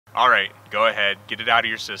Alright, go ahead, get it out of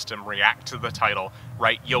your system, react to the title,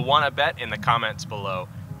 write "you'll want to bet" in the comments below,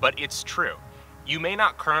 but it's true. You may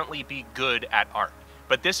not currently be good at art,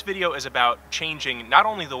 but this video is about changing not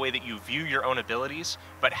only the way that you view your own abilities,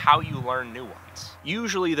 but how you learn new ones.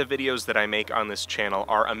 Usually the videos that I make on this channel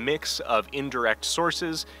are a mix of indirect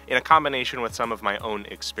sources in a combination with some of my own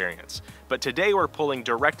experience. But today we're pulling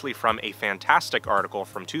directly from a fantastic article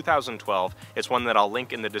from 2012. It's one that I'll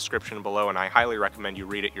link in the description below, and I highly recommend you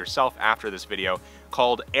read it yourself after this video,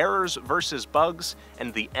 called Errors versus Bugs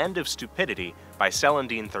and the End of Stupidity by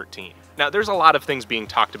Celandine13. Now, there's a lot of things being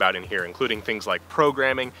talked about in here, including things like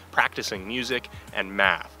programming, practicing music, and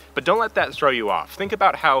math. But don't let that throw you off. Think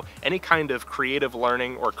about how any kind of creative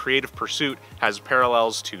learning or creative pursuit has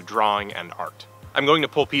parallels to drawing and art. I'm going to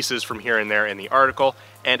pull pieces from here and there in the article,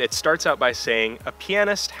 and it starts out by saying, a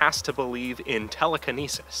pianist has to believe in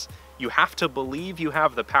telekinesis. You have to believe you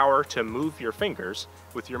have the power to move your fingers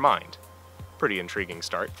with your mind. Pretty intriguing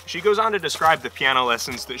start. She goes on to describe the piano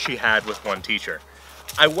lessons that she had with one teacher.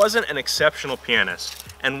 I wasn't an exceptional pianist,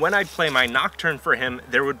 and when I'd play my nocturne for him,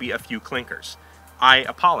 there would be a few clinkers. I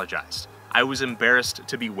apologized. I was embarrassed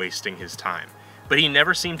to be wasting his time. But he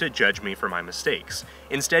never seemed to judge me for my mistakes.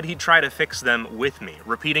 Instead, he'd try to fix them with me,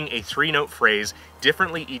 repeating a three-note phrase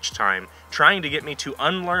differently each time, trying to get me to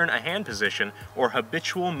unlearn a hand position or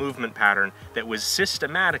habitual movement pattern that was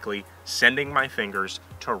systematically sending my fingers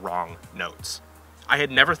to wrong notes. I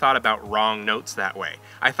had never thought about wrong notes that way.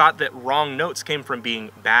 I thought that wrong notes came from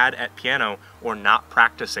being bad at piano or not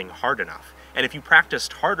practicing hard enough. And if you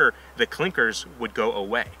practiced harder, the clinkers would go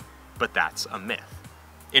away. But that's a myth.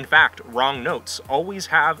 In fact, wrong notes always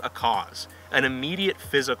have a cause, an immediate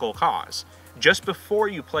physical cause. Just before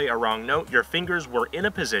you play a wrong note, your fingers were in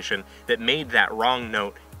a position that made that wrong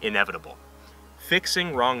note inevitable.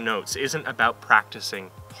 Fixing wrong notes isn't about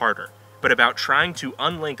practicing harder, but about trying to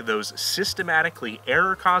unlink those systematically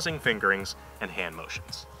error-causing fingerings and hand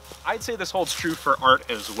motions. I'd say this holds true for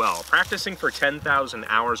art as well. Practicing for 10,000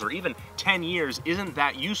 hours or even 10 years isn't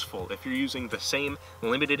that useful if you're using the same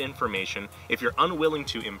limited information, if you're unwilling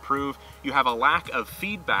to improve, you have a lack of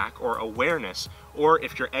feedback or awareness, or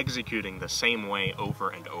if you're executing the same way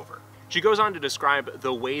over and over. She goes on to describe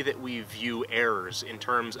the way that we view errors in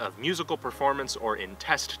terms of musical performance or in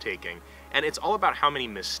test taking, and it's all about how many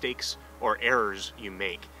mistakes or errors you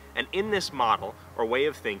make. And in this model, or way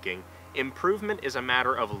of thinking, improvement is a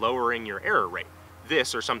matter of lowering your error rate.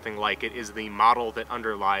 This, or something like it, is the model that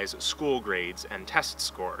underlies school grades and test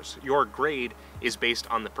scores. Your grade is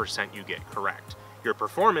based on the percent you get correct. Your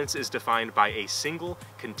performance is defined by a single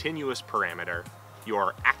continuous parameter,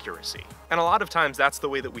 your accuracy. And a lot of times that's the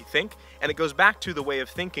way that we think, and it goes back to the way of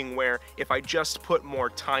thinking where if I just put more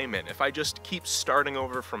time in, if I just keep starting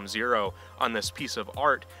over from zero on this piece of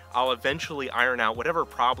art, I'll eventually iron out whatever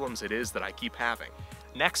problems it is that I keep having.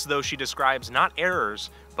 Next, though, she describes not errors,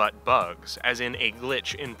 but bugs, as in a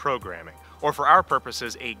glitch in programming, or for our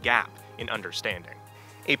purposes, a gap in understanding.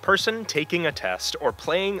 A person taking a test or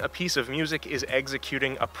playing a piece of music is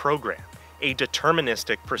executing a program, a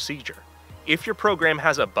deterministic procedure. If your program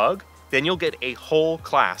has a bug, then you'll get a whole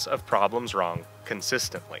class of problems wrong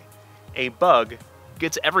consistently. A bug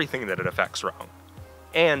gets everything that it affects wrong.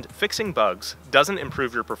 And fixing bugs doesn't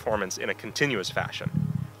improve your performance in a continuous fashion.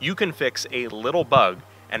 You can fix a little bug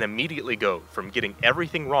and immediately go from getting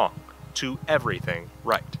everything wrong to everything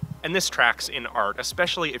right. And this tracks in art,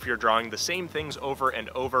 especially if you're drawing the same things over and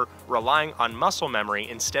over, relying on muscle memory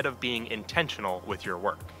instead of being intentional with your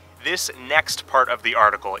work. This next part of the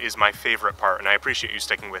article is my favorite part, and I appreciate you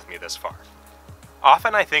sticking with me this far.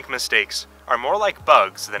 Often I think mistakes are more like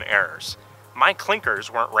bugs than errors. My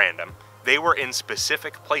clinkers weren't random. They were in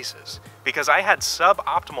specific places, because I had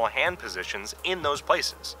suboptimal hand positions in those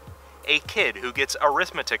places. A kid who gets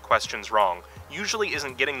arithmetic questions wrong usually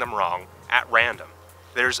isn't getting them wrong at random.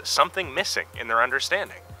 There's something missing in their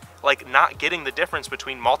understanding, like not getting the difference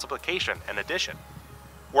between multiplication and addition.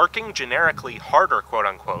 Working generically harder,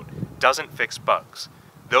 quote-unquote, doesn't fix bugs,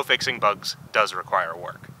 though fixing bugs does require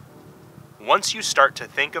work. Once you start to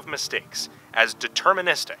think of mistakes as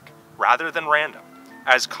deterministic rather than random,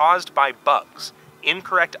 as caused by bugs,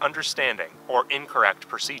 incorrect understanding, or incorrect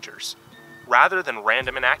procedures, rather than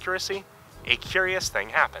random inaccuracy, a curious thing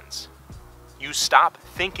happens. You stop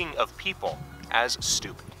thinking of people as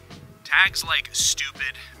stupid. Tags like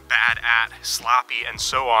stupid, bad at, sloppy, and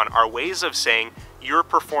so on are ways of saying you're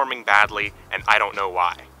performing badly and I don't know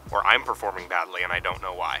why, or I'm performing badly and I don't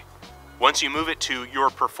know why. Once you move it to you're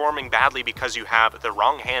performing badly because you have the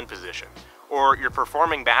wrong hand position, or you're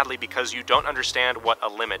performing badly because you don't understand what a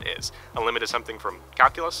limit is. A limit is something from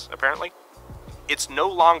calculus, apparently. It's no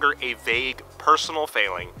longer a vague personal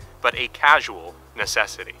failing, but a casual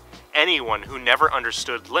necessity. Anyone who never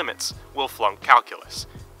understood limits will flunk calculus.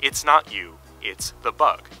 It's not you, it's the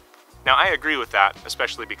bug. Now, I agree with that,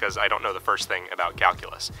 especially because I don't know the first thing about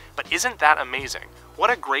calculus. But isn't that amazing? What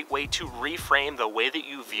a great way to reframe the way that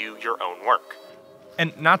you view your own work.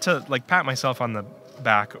 And not to pat myself on the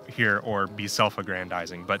back here or be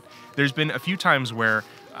self-aggrandizing, but there's been a few times where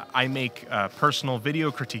I make personal video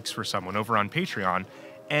critiques for someone over on Patreon,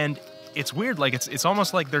 and it's weird, it's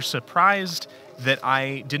almost like they're surprised that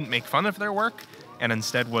I didn't make fun of their work and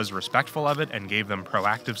instead was respectful of it and gave them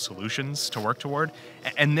proactive solutions to work toward.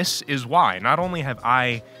 And this is why. Not only have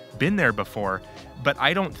I been there before, but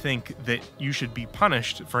I don't think that you should be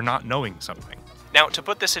punished for not knowing something. Now, to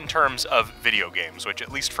put this in terms of video games, which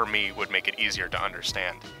at least for me would make it easier to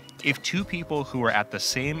understand, if two people who are at the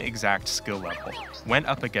same exact skill level went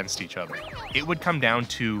up against each other, it would come down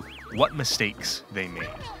to what mistakes they made.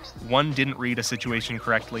 One didn't read a situation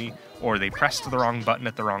correctly, or they pressed the wrong button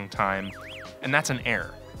at the wrong time, and that's an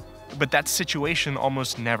error. But that situation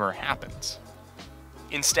almost never happens.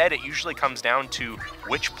 Instead, it usually comes down to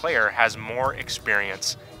which player has more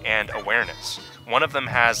experience and awareness. One of them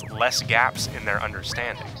has less gaps in their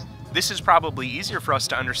understanding. This is probably easier for us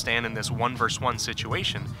to understand in this 1-versus-1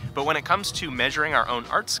 situation, but when it comes to measuring our own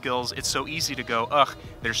art skills, it's so easy to go, ugh,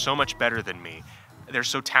 they're so much better than me. They're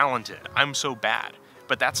so talented. I'm so bad.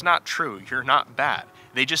 But that's not true. You're not bad.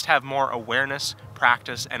 They just have more awareness,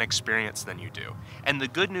 practice, and experience than you do. And the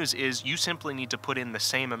good news is you simply need to put in the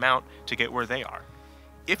same amount to get where they are.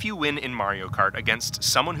 If you win in Mario Kart against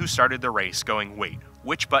someone who started the race going, wait,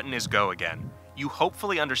 which button is go again? You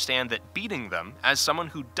hopefully understand that beating them, as someone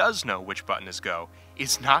who does know which button is go,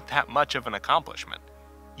 is not that much of an accomplishment.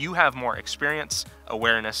 You have more experience,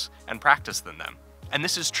 awareness, and practice than them. And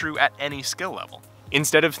this is true at any skill level.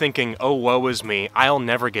 Instead of thinking, oh, woe is me, I'll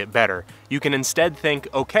never get better, you can instead think,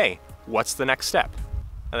 okay, what's the next step?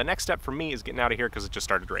 Now, the next step for me is getting out of here because it just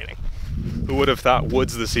started raining. Who would have thought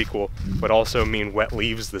Woods the sequel would also mean Wet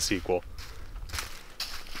Leaves the sequel?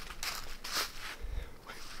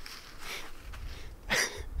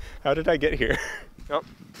 How did I get here? Oh,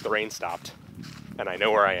 the rain stopped, and I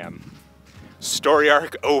know where I am. Story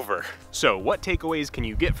arc over. So what takeaways can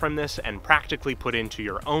you get from this and practically put into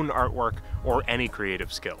your own artwork or any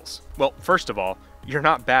creative skills? Well, first of all, you're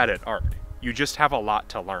not bad at art. You just have a lot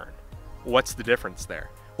to learn. What's the difference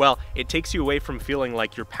there? Well, it takes you away from feeling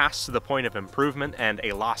like you're past the point of improvement and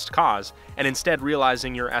a lost cause, and instead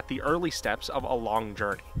realizing you're at the early steps of a long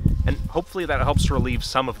journey. And hopefully that helps relieve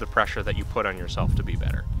some of the pressure that you put on yourself to be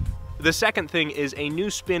better. The second thing is a new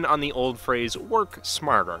spin on the old phrase, work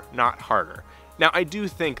smarter, not harder. Now, I do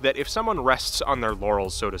think that if someone rests on their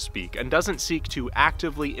laurels, so to speak, and doesn't seek to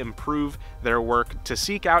actively improve their work, to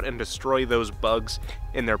seek out and destroy those bugs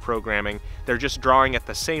in their programming, they're just drawing at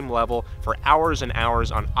the same level for hours and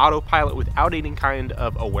hours on autopilot without any kind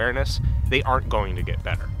of awareness, they aren't going to get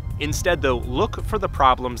better. Instead, though, look for the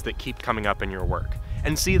problems that keep coming up in your work,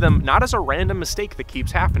 and see them not as a random mistake that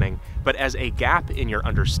keeps happening, but as a gap in your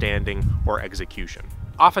understanding or execution.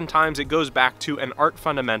 Oftentimes, it goes back to an art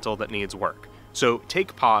fundamental that needs work. So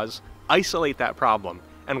take pause, isolate that problem,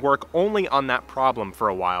 and work only on that problem for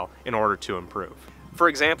a while in order to improve. For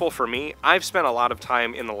example, for me, I've spent a lot of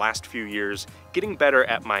time in the last few years getting better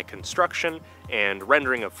at my construction and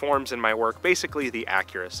rendering of forms in my work, basically the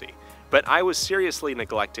accuracy. But I was seriously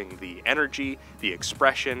neglecting the energy, the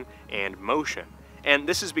expression, and motion. And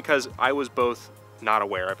this is because I was both not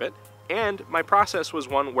aware of it, and my process was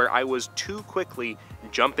one where I was too quickly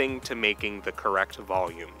jumping to making the correct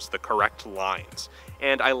volumes, the correct lines.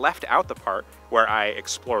 And I left out the part where I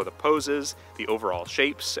explore the poses, the overall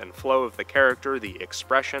shapes and flow of the character, the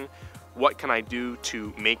expression. What can I do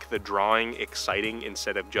to make the drawing exciting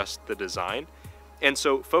instead of just the design? And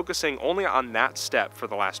so focusing only on that step for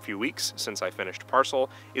the last few weeks since I finished Parcel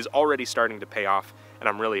is already starting to pay off, and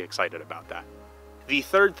I'm really excited about that. The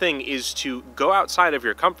third thing is to go outside of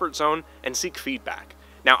your comfort zone and seek feedback.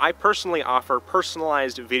 Now, I personally offer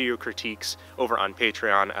personalized video critiques over on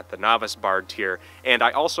Patreon at the Novice Bard tier, and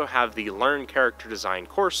I also have the Learn Character Design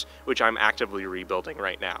course, which I'm actively rebuilding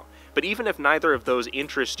right now. But even if neither of those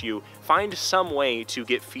interest you, find some way to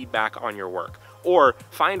get feedback on your work, or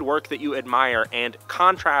find work that you admire and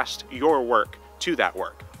contrast your work to that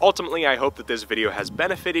work. Ultimately, I hope that this video has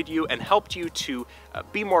benefited you and helped you to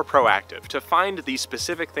be more proactive, to find the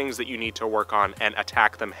specific things that you need to work on and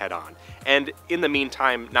attack them head on. And in the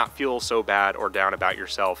meantime, not feel so bad or down about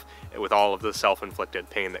yourself with all of the self-inflicted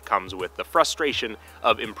pain that comes with the frustration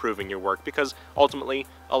of improving your work, because ultimately,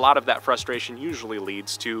 a lot of that frustration usually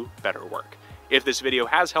leads to better work. If this video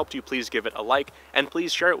has helped you, please give it a like, and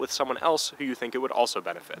please share it with someone else who you think it would also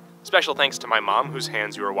benefit. Special thanks to my mom, whose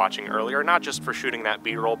hands you were watching earlier, not just for shooting that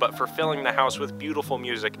B-roll, but for filling the house with beautiful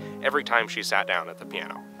music every time she sat down at the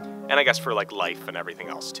piano. And I guess for like life and everything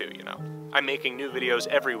else too, you know. I'm making new videos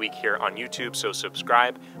every week here on YouTube, so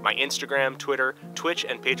subscribe. My Instagram, Twitter, Twitch,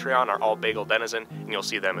 and Patreon are all Bagel Denizen, and you'll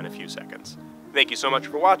see them in a few seconds. Thank you so much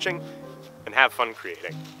for watching, and have fun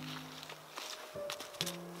creating.